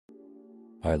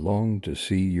I long to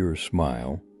see your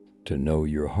smile, to know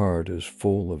your heart is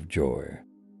full of joy.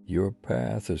 Your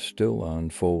path is still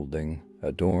unfolding,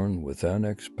 adorned with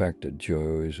unexpected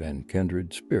joys and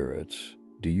kindred spirits.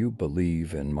 Do you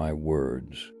believe in my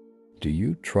words? Do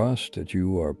you trust that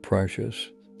you are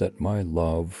precious, that my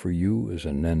love for you is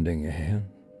unending, and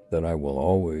that I will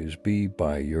always be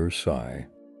by your side?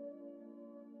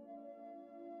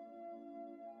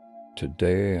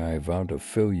 Today I vow to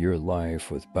fill your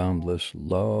life with boundless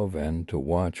love and to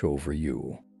watch over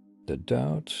you. The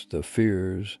doubts, the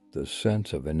fears, the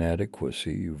sense of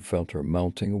inadequacy you felt are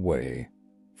melting away,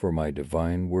 for my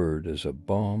divine word is a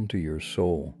balm to your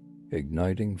soul,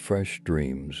 igniting fresh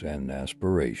dreams and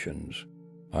aspirations.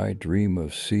 I dream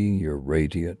of seeing your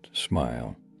radiant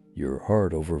smile, your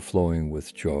heart overflowing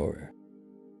with joy.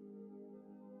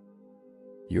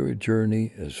 Your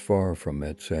journey is far from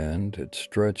its end. It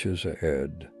stretches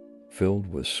ahead, filled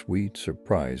with sweet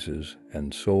surprises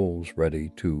and souls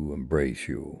ready to embrace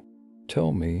you.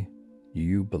 Tell me, do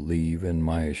you believe in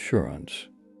my assurance?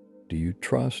 Do you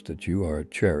trust that you are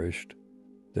cherished,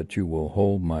 that you will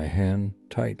hold my hand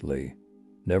tightly,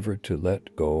 never to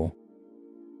let go?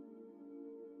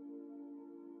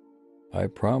 I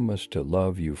promise to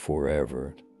love you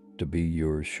forever, to be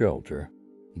your shelter.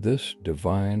 This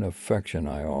divine affection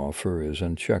I offer is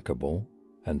uncheckable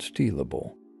and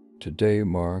stealable. Today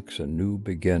marks a new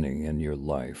beginning in your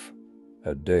life,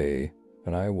 a day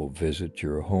when I will visit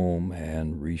your home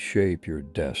and reshape your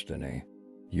destiny.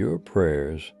 Your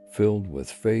prayers, filled with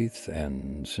faith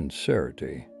and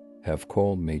sincerity, have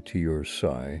called me to your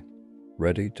side,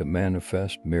 ready to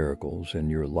manifest miracles in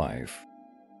your life.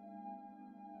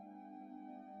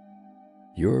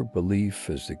 Your belief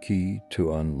is the key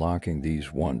to unlocking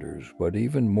these wonders, but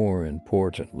even more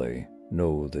importantly,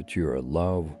 know that you are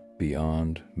loved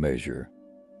beyond measure.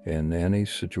 In any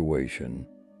situation,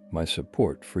 my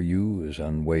support for you is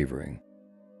unwavering.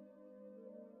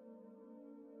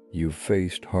 You've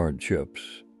faced hardships,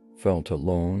 felt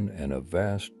alone in a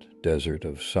vast desert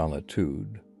of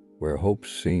solitude, where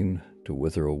hopes seem to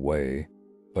wither away,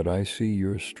 but I see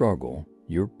your struggle,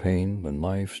 your pain when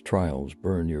life's trials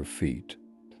burn your feet,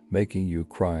 making you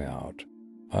cry out.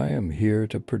 I am here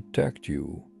to protect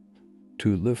you,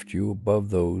 to lift you above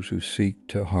those who seek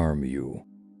to harm you.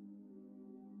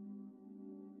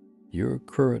 Your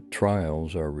current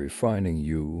trials are refining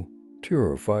you,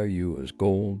 purify you as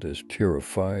gold is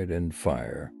purified in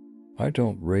fire. I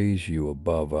don't raise you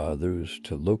above others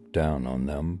to look down on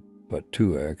them, but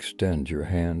to extend your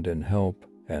hand in help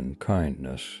and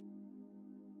kindness.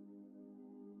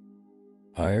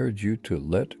 I urge you to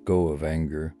let go of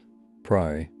anger,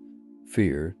 pride,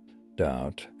 fear,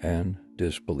 doubt, and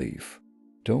disbelief.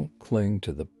 Don't cling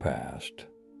to the past,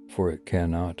 for it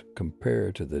cannot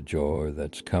compare to the joy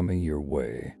that's coming your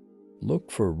way.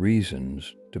 Look for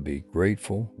reasons to be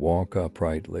grateful, walk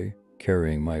uprightly,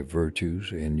 carrying my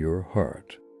virtues in your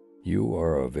heart. You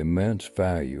are of immense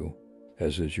value,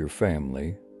 as is your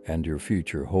family, and your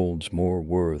future holds more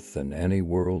worth than any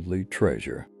worldly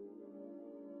treasure.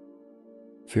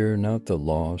 Fear not the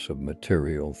loss of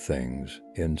material things.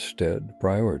 Instead,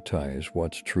 prioritize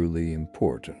what's truly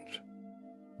important.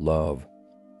 Love,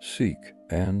 seek,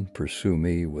 and pursue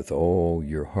me with all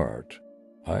your heart.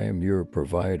 I am your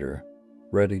provider,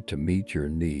 ready to meet your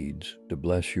needs, to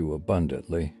bless you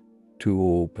abundantly, to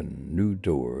open new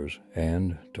doors,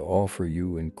 and to offer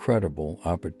you incredible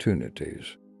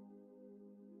opportunities.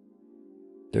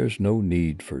 There's no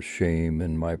need for shame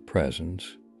in my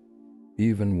presence.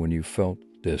 Even when you felt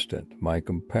distant, my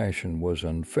compassion was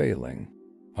unfailing.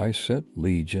 I sent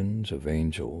legions of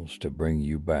angels to bring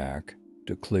you back,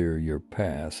 to clear your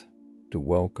path, to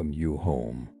welcome you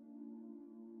home.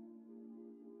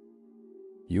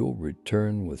 You'll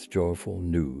return with joyful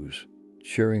news,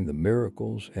 sharing the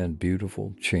miracles and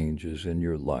beautiful changes in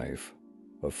your life,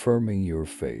 affirming your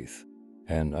faith,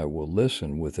 and I will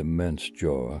listen with immense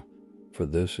joy, for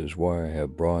this is why I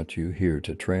have brought you here,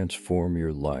 to transform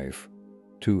your life,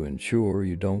 to ensure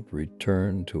you don't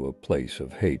return to a place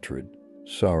of hatred,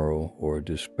 sorrow, or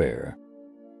despair.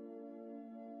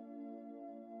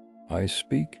 I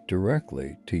speak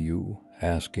directly to you,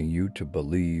 asking you to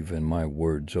believe in my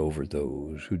words over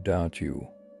those who doubt you,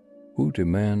 who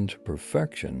demand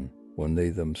perfection when they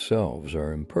themselves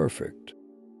are imperfect.